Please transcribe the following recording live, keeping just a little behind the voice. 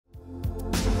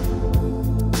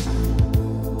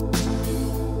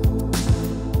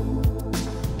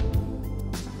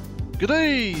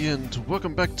G'day and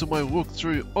welcome back to my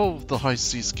walkthrough of the High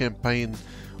Seas campaign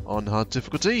on hard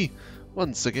difficulty.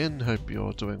 Once again, hope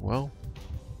you're doing well.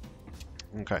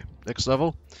 Okay, next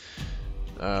level.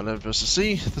 Land versus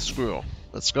Sea, the Squirrel.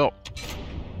 Let's go.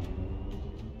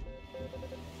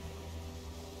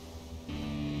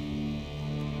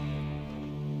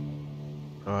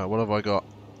 Alright, what have I got?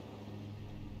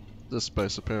 This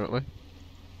space apparently.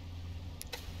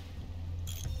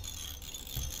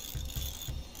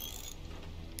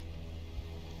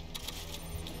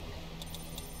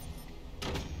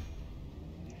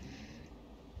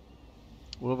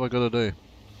 What have I got to do?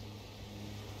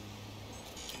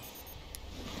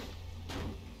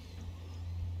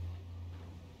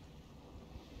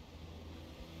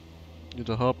 Need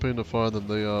a harpoon to fire them.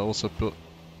 They are also built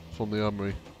from the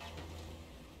armory.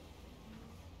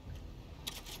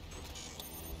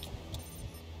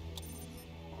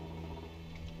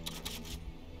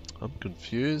 I'm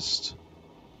confused.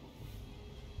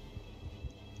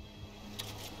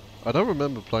 I don't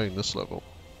remember playing this level.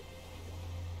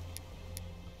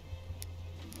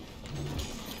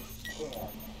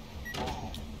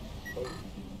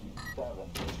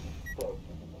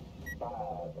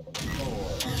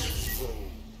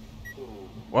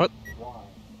 What?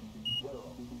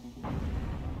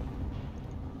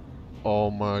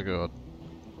 Oh my god.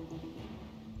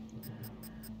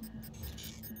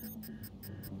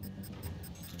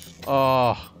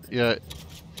 Oh, yeah.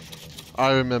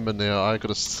 I remember now. I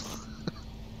gotta.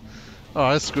 Oh,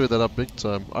 I screwed that up big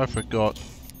time. I forgot.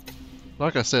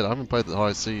 Like I said, I haven't played the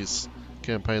High Seas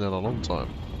campaign in a long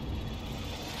time.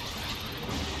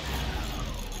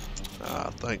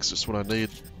 Ah, thanks. Just what I need.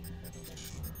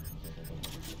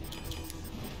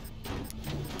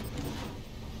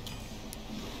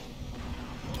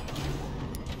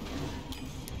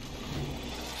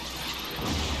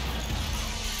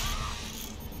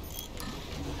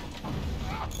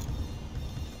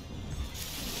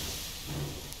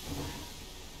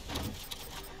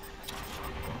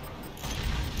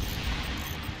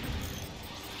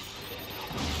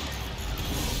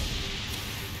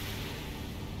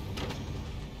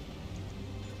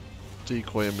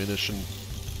 Decoy ammunition.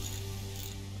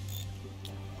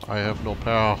 I have no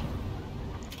power.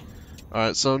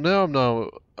 Alright, so now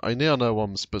I now know what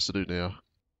I'm supposed to do now.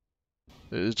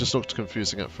 It just looked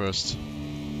confusing at first.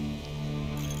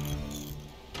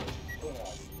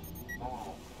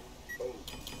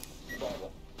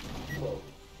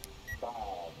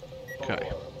 Okay.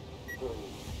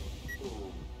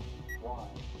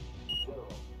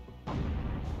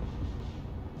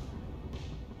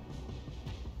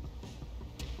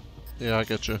 Yeah, I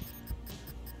get you.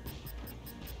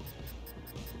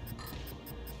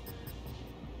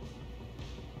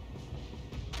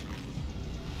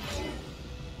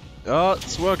 Oh,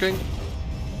 it's working.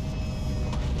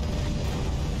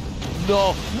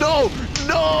 No! No!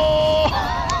 No!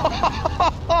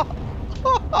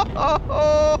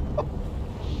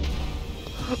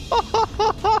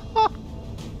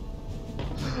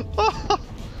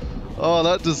 Oh,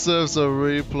 that deserves a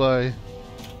replay.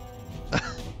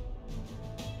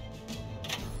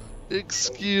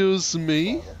 Excuse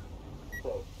me?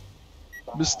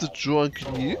 Mr. Drunk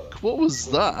Nuke? What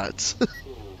was that?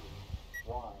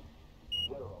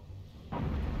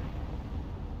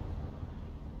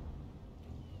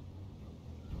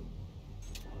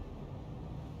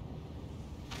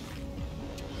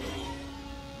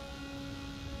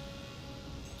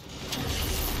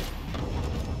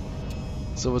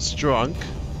 So it's drunk.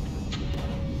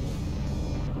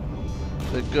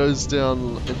 It goes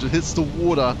down and it hits the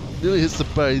water, nearly hits the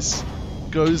base,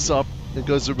 goes up and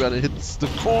goes around and hits the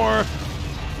core.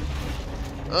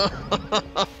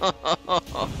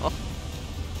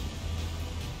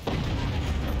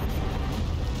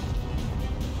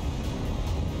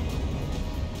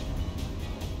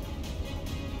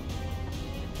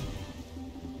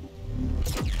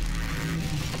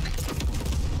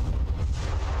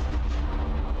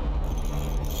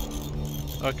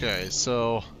 Okay,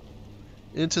 so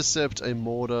intercept a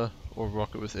mortar or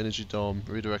rocket with energy dome,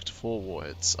 redirect 4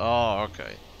 warheads. Oh,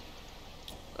 okay.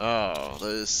 Oh,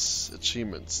 there's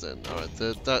achievements then.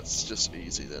 Alright, that's just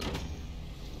easy then.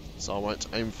 So I won't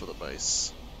aim for the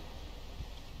base.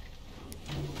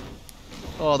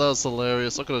 Oh, that was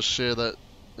hilarious. I gotta share that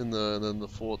in the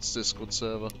Fort's Discord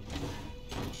server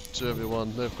to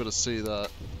everyone. They've got to see that.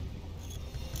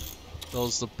 That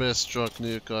was the best drunk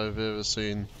nuke I've ever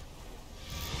seen.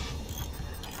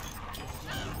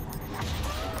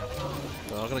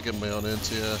 I'm gonna get my own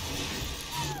anti-air.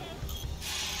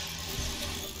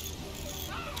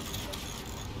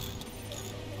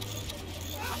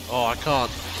 Oh, I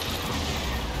can't.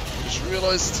 Just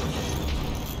realized.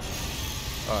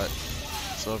 Alright,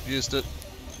 so I've used it.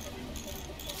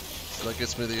 So that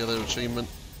gets me the other achievement.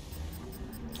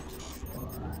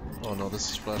 Oh no, this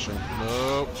is flashing.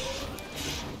 Nope.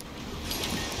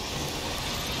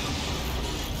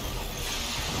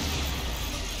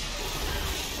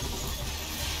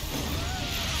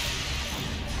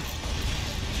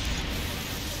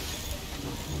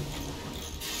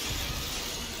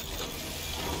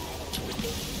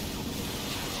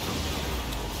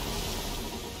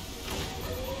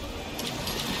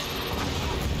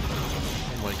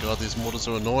 God, these mortars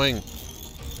are annoying.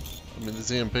 I mean,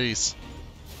 these EMPs.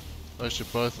 Actually,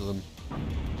 both of them.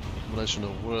 Combination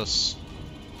are worse.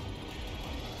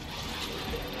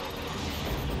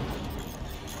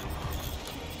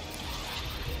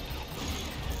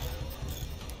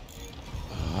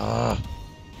 Ah.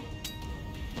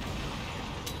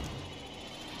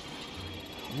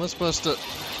 Am I supposed to...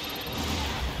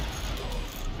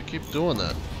 We keep doing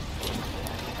that.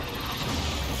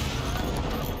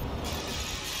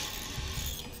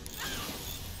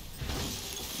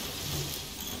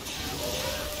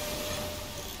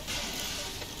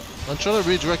 I'm trying to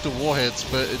redirect the warheads,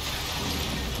 but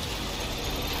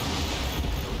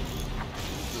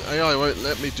the AI won't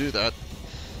let me do that.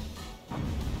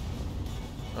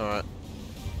 Alright.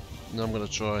 Now I'm gonna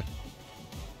try.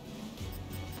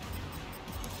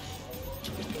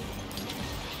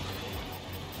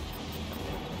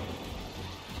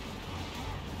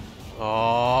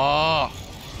 Oh!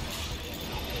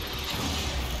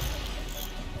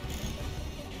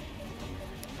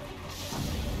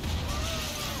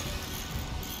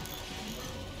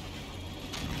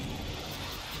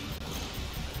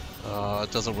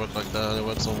 It doesn't work like that, it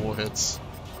works on warheads.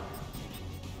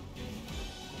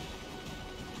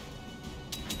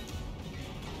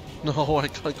 No, I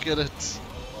can't get it.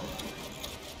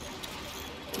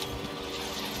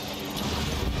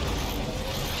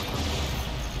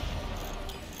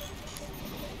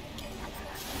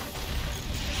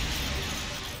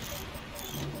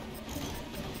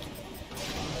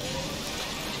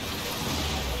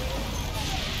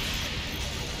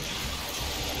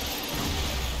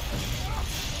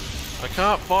 I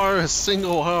can't fire a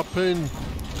single harpoon.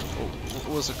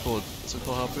 What was it called? Is it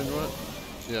called harpoon, right?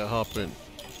 Yeah, harpoon.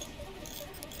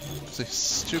 It's these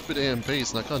stupid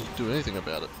AMPs and I can't do anything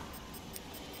about it.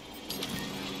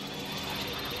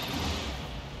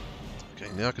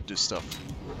 Okay, now I could do stuff.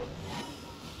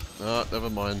 Ah, never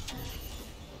mind.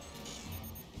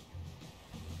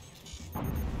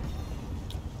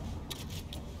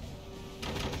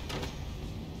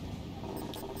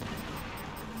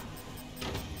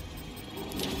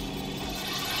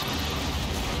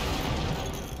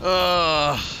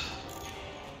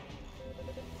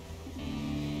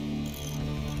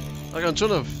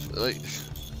 Like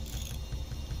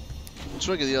I'm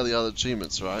trying to get the other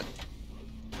achievements, right?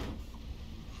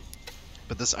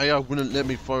 But this AI wouldn't let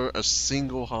me fire a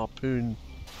single harpoon.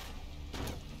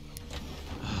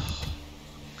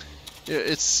 Yeah,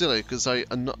 it's silly because I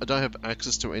don't have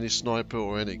access to any sniper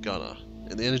or any gunner.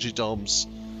 And the energy domes,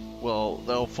 well,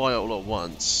 they'll fire all at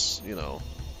once, you know.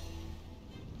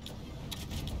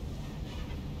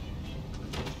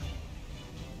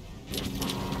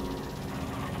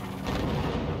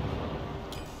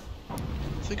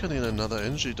 I think I need another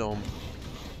energy dome.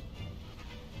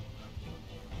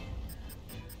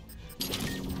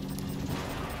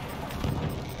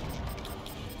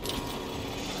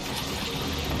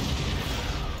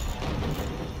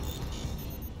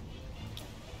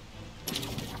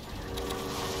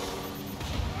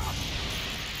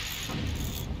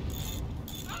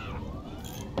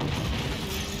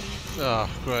 Ah,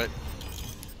 great.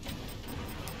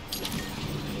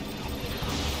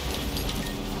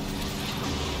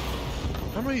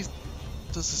 How many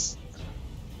does this...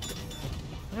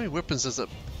 How many weapons does that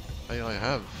AI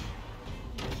have?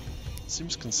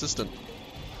 Seems consistent.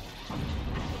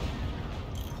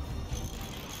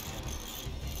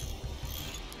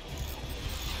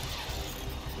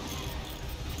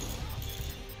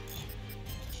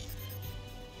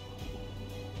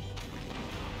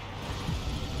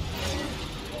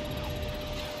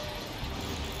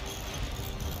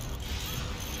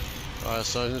 Alright,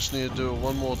 so I just need to do it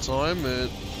one more time, and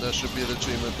that should be the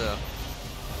achievement there.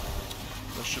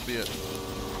 That should be it.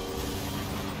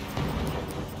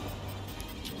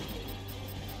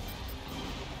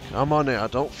 Come on now,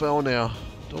 don't fail now.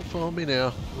 Don't fail me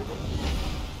now.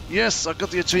 Yes, I got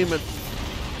the achievement!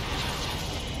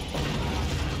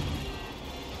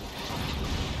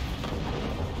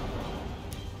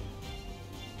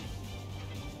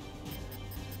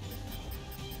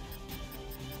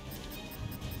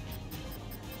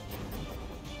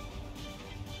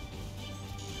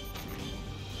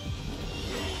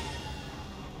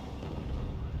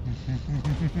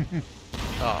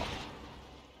 Oh.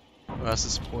 That's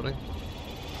disappointing.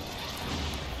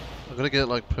 I'm gonna get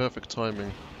like perfect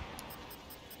timing.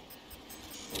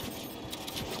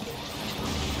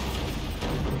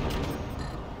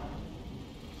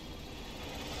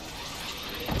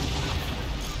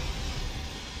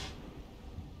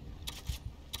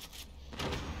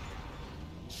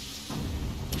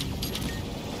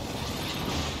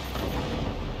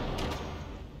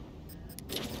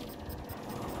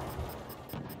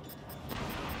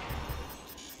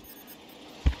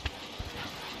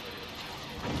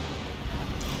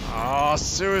 Ah,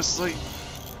 seriously?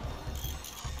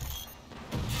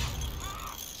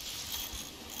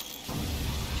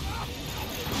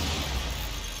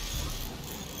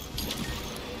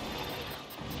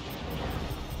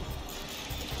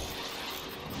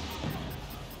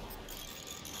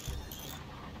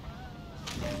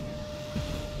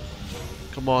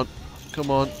 Come on.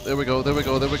 Come on. There we go. There we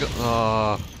go. There we go.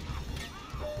 Ah.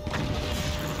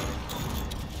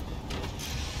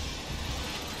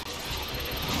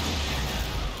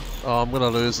 Oh, I'm gonna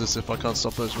lose this if I can't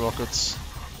stop those rockets.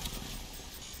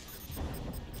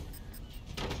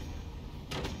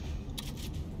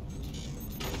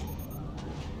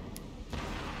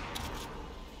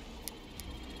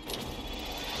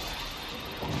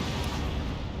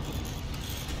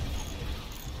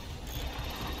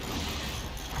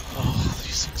 Oh,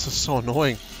 these things are so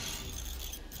annoying.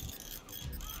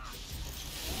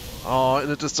 Oh,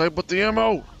 and it disabled the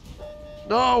ammo!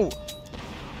 No!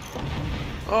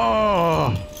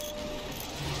 Oh!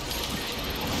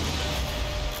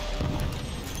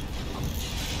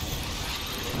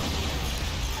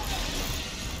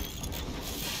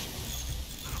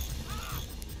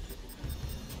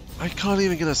 I can't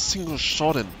even get a single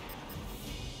shot in.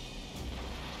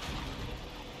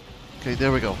 Okay,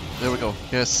 there we go. There we go.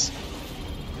 Yes.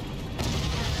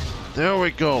 There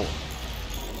we go.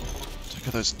 Look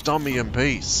at those dummy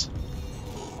MPs.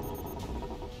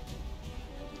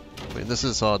 I mean, this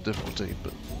is hard difficulty,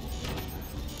 but...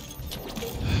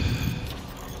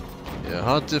 yeah,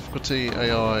 hard difficulty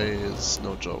AI is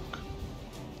no joke.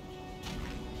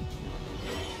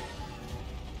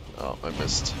 Oh, I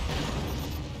missed.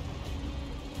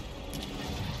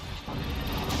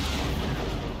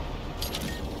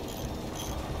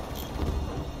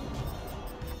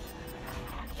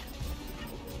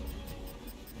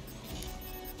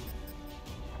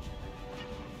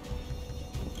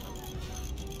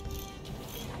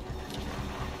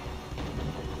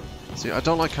 See, I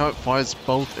don't like how it fires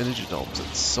both energy domes,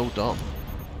 it's so dumb.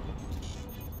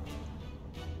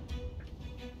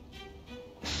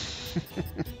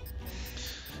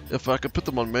 If I could put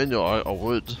them on manual, I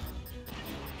would.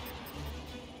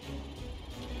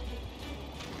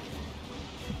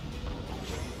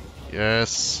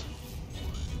 Yes.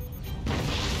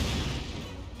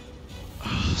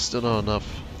 Still not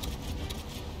enough.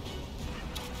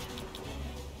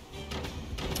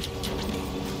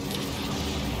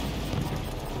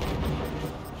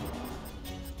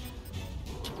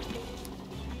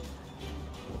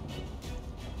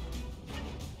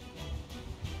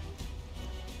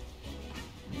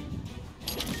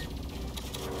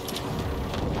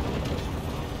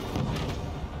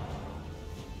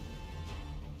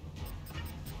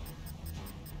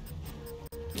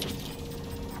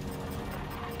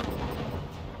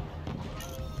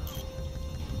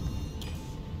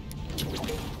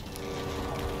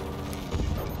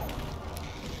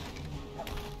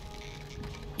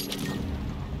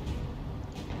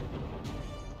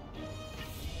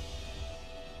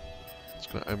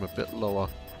 Gonna aim a bit lower.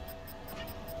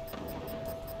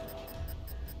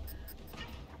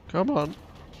 Come on.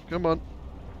 Come on.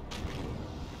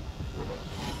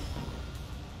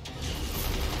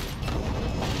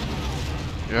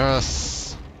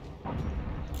 Yes.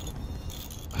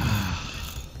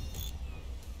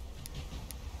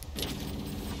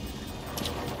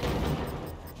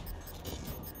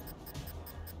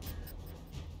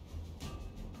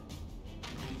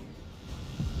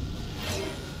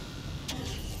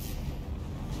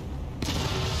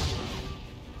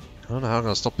 I don't know how I'm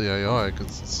gonna stop the AI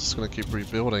because it's just gonna keep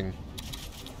rebuilding.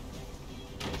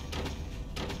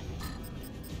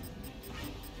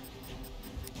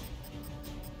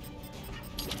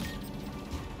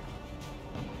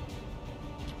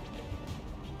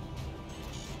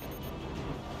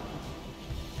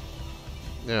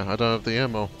 Yeah, I don't have the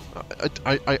ammo.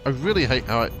 I really hate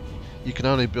how you can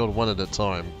only build one at a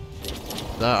time.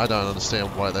 That I don't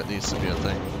understand why that needs to be a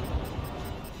thing.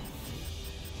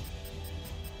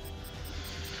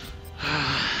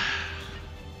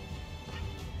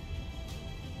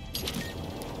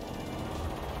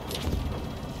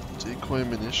 decoy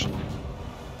ammunition.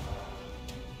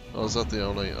 Oh, is that the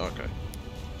only? Okay.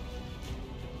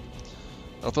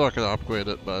 I thought I could upgrade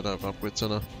it, but I don't have upgrade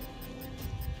center.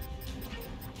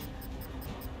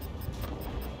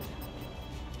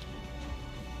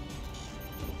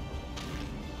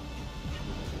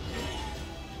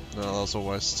 No, that was a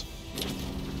waste.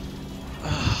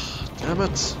 Damn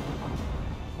it!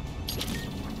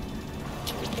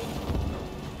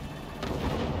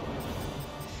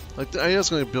 Like, the AI is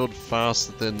going to build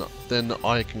faster than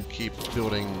I can keep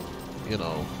building, you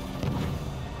know,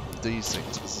 these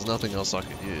things, because there's nothing else I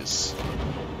could use.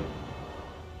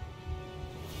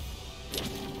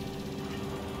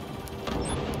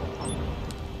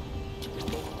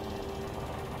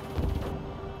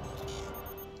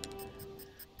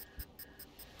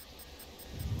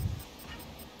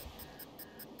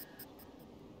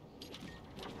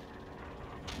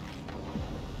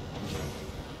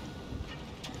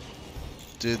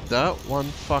 Did that one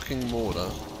fucking mortar...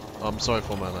 I'm sorry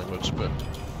for my language, but...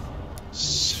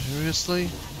 Seriously?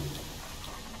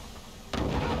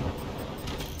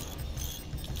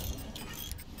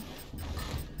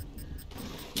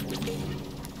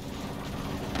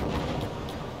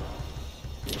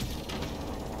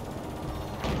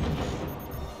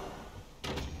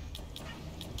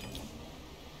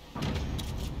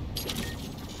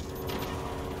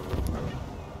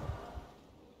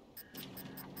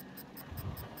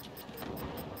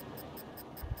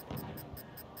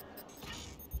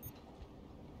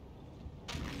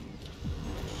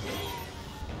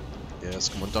 Yes,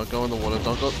 come on, don't go in the water,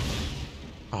 don't go...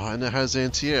 Oh, and it has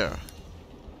anti-air.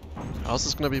 How's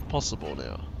this gonna be possible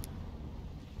now?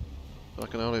 I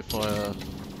can only fire...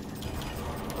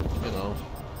 You know,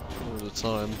 one at a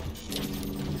time.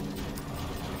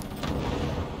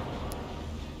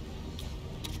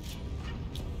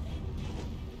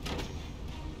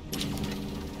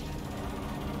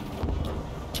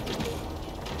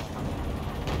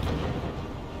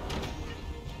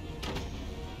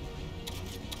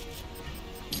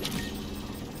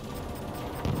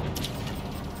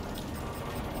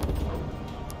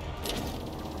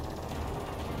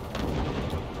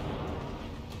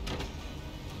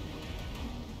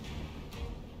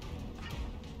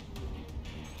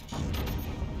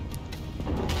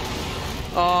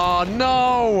 Oh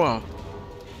no!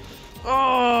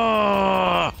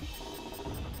 Oh!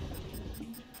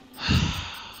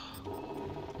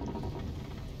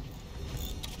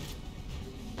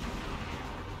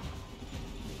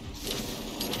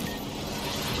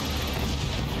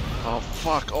 Oh,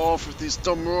 fuck off with these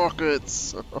dumb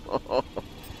rockets!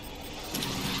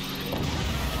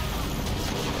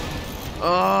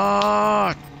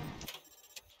 Ah!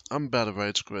 I'm about to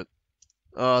rage quit.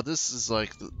 This is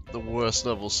like the worst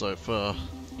level so far.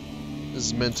 This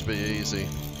is meant to be easy.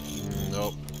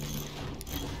 Nope.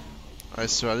 I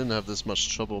swear I didn't have this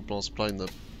much trouble when I was playing the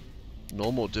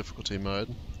normal difficulty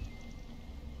mode.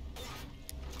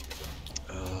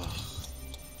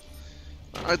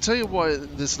 I tell you why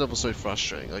this level's so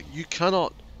frustrating. Like, you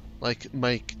cannot, like,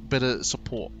 make better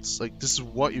supports. Like, this is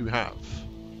what you have.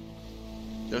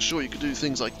 Yeah, sure, you could do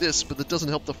things like this, but that doesn't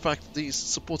help the fact that these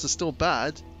supports are still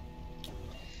bad.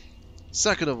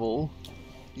 Second of all,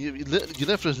 you're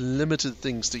left with limited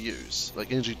things to use, like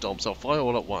energy dumps. I'll fire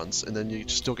all at once, and then you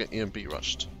still get EMP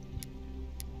rushed.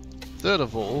 Third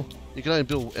of all, you can only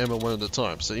build ammo one at a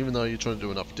time, so even though you're trying to do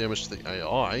enough damage to the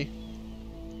AI,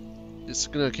 it's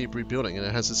gonna keep rebuilding, and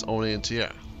it has its own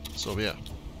anti-air. So yeah.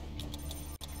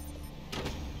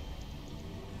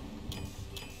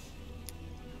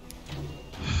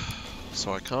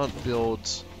 So I can't build...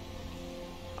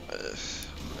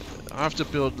 I have to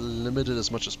build limited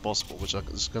as much as possible, which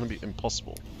is going to be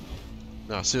impossible.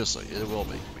 No, seriously, it will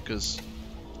be, because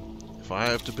if I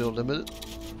have to build limited,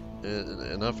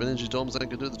 enough energy domes that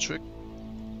can do the trick,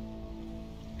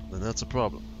 then that's a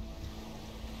problem.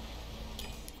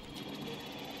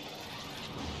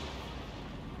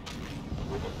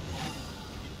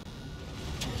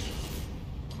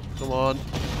 Come on.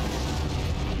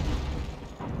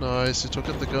 Nice, you took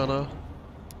out the gunner.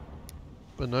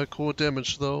 But no core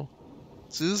damage though.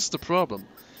 See, this is the problem.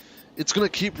 It's gonna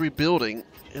keep rebuilding,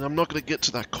 and I'm not gonna get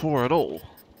to that core at all.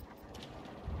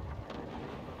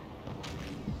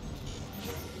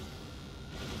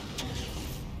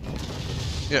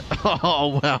 Yeah,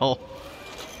 oh wow.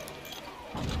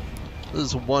 This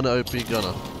is one OP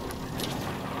gunner.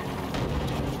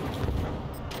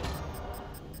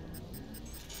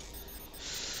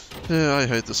 Yeah, I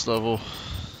hate this level.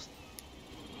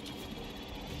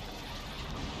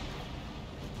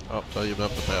 Oh, don't even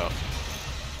have the power.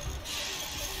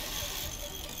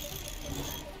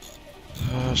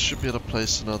 Should be able to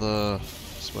place another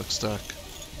smokestack.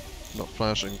 Not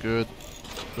flashing good.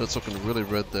 But it's looking really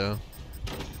red there.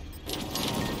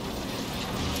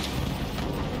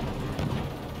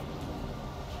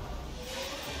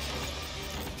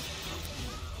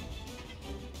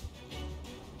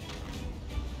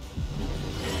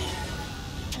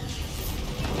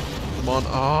 Come on.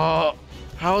 Oh!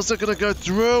 How is it gonna go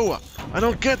through? I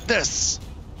don't get this!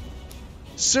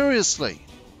 Seriously!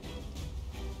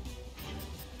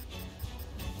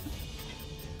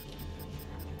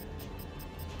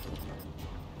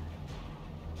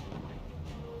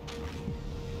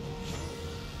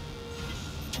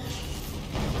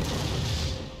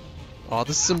 Oh,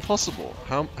 this is impossible.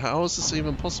 How is this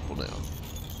even possible now?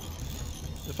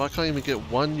 If I can't even get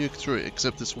one nuke through it,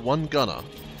 except this one gunner...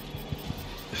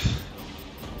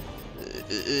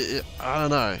 I don't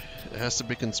know. It has to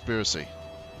be conspiracy.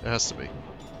 It has to be.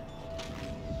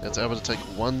 It's able to take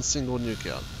one single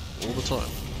nuke out all the time.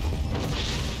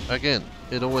 Again,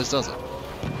 it always does it.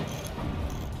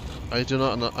 I do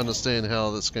not understand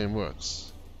how this game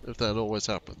works, if that always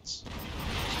happens.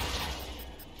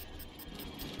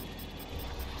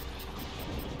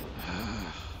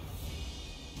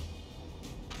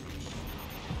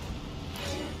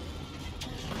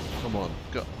 Come on,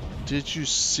 go. Did you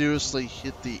seriously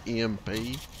hit the EMP?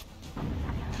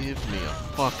 Give me a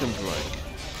fucking break.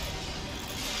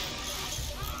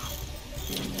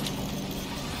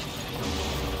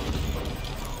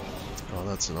 Oh,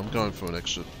 that's it. I'm going for an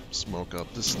extra smoke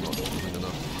up. This is not giving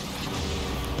enough.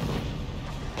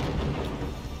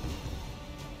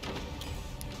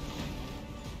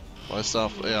 My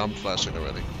stuff, yeah, I'm flashing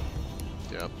already.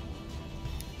 Yeah.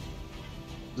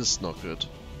 This is not good.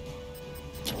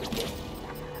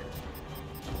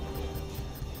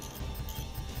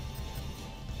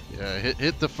 Yeah,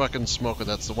 hit the fucking smoker.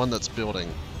 That's the one that's building.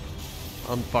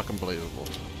 Unfucking believable.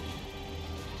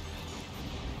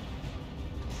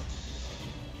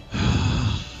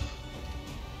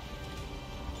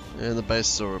 And the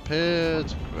base is all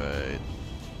repaired. Great.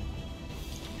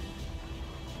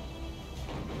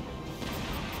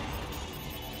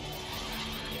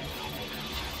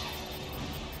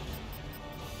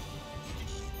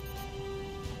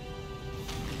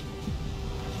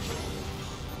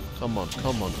 Come on,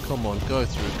 come on, come on, go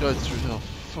through, go through. Oh,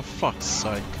 for fuck's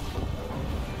sake.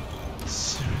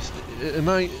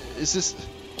 Seriously, is this...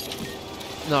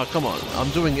 No, come on,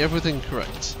 I'm doing everything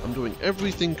correct. I'm doing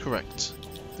everything correct.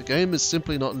 The game is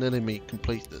simply not letting me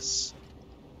complete this.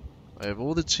 I have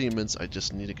all the achievements, I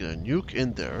just need to get a nuke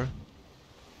in there.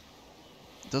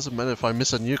 It doesn't matter if I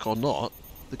miss a nuke or not.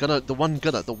 The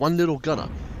one little gunner,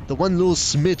 the one little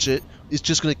smidget is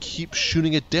just gonna keep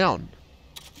shooting it down.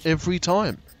 Every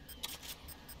time.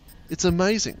 It's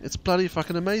amazing. It's bloody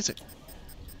fucking amazing.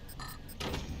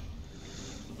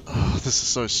 Oh, this is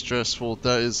so stressful.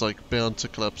 That is like bound to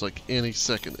collapse like any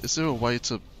second. Is there a way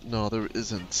to... No, there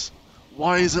isn't.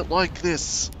 Why is it like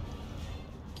this?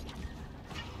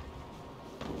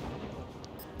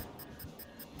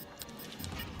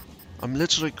 I'm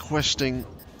literally questioning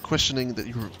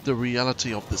the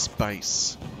reality of this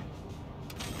base.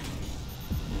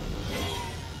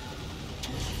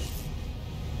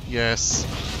 Yes.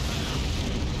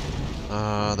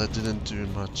 That didn't do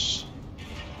much.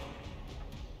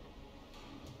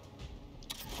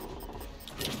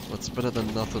 What's better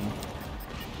than nothing?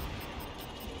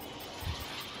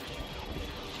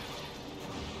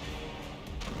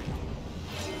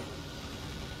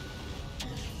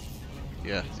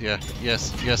 Yeah, yeah,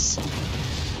 yes, yes.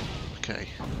 Okay.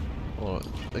 Well,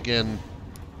 again...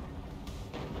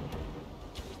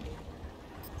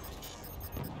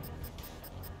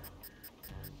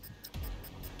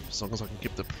 As long as I can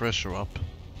keep the pressure up.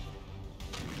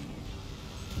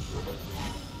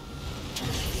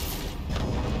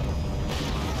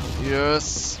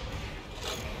 Yes!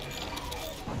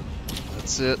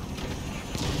 That's it.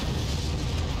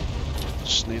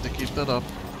 Just need to keep that up.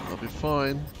 I'll be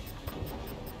fine.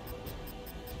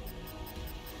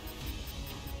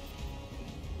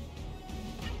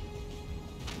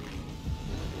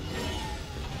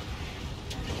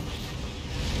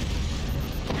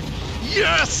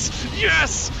 Yes!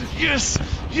 Yes! Yes!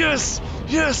 Yes!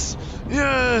 Yes!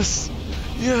 Yes!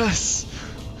 Yes!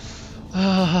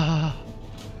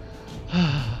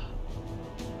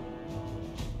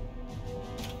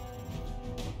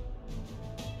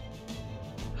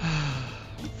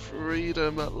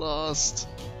 Freedom at last.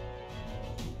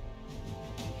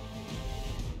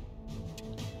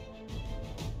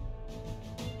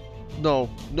 No,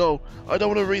 no, I don't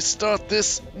want to restart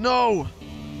this. No!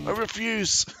 I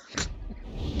refuse.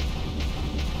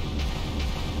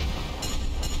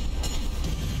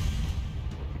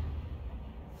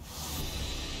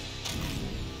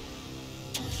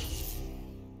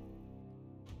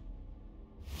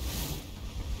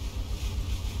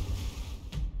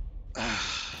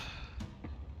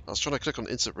 was trying to click on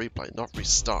instant replay, not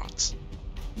restart.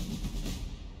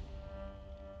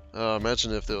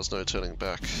 Imagine if there was no turning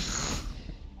back.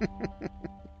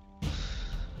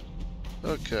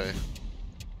 Okay.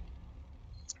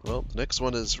 Well, the next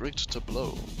one is rigged to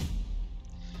blow.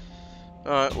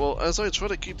 Alright, well, as I try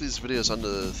to keep these videos under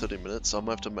 30 minutes, I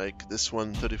might have to make this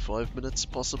one 35 minutes,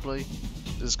 possibly.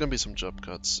 There's going to be some jump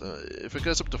cuts. If it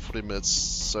goes up to 40 minutes,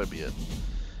 so be it.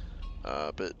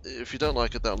 But if you don't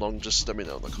like it that long, just let me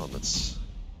know in the comments.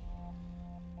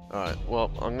 Alright,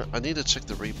 well, I need to check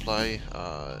the replay.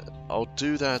 I'll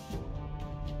do that.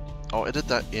 I'll edit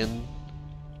that in.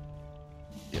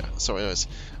 Yeah, so anyways,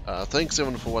 thanks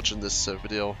everyone for watching this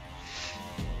video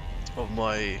of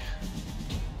my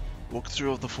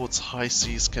walkthrough of the Fort's High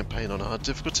Seas campaign on hard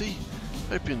difficulty.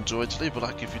 Hope you enjoyed. Leave a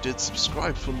like if you did,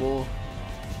 subscribe for more,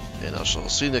 and I shall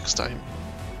see you next time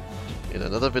in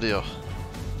another video.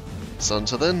 So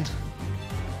until then,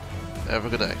 have a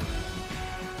good day.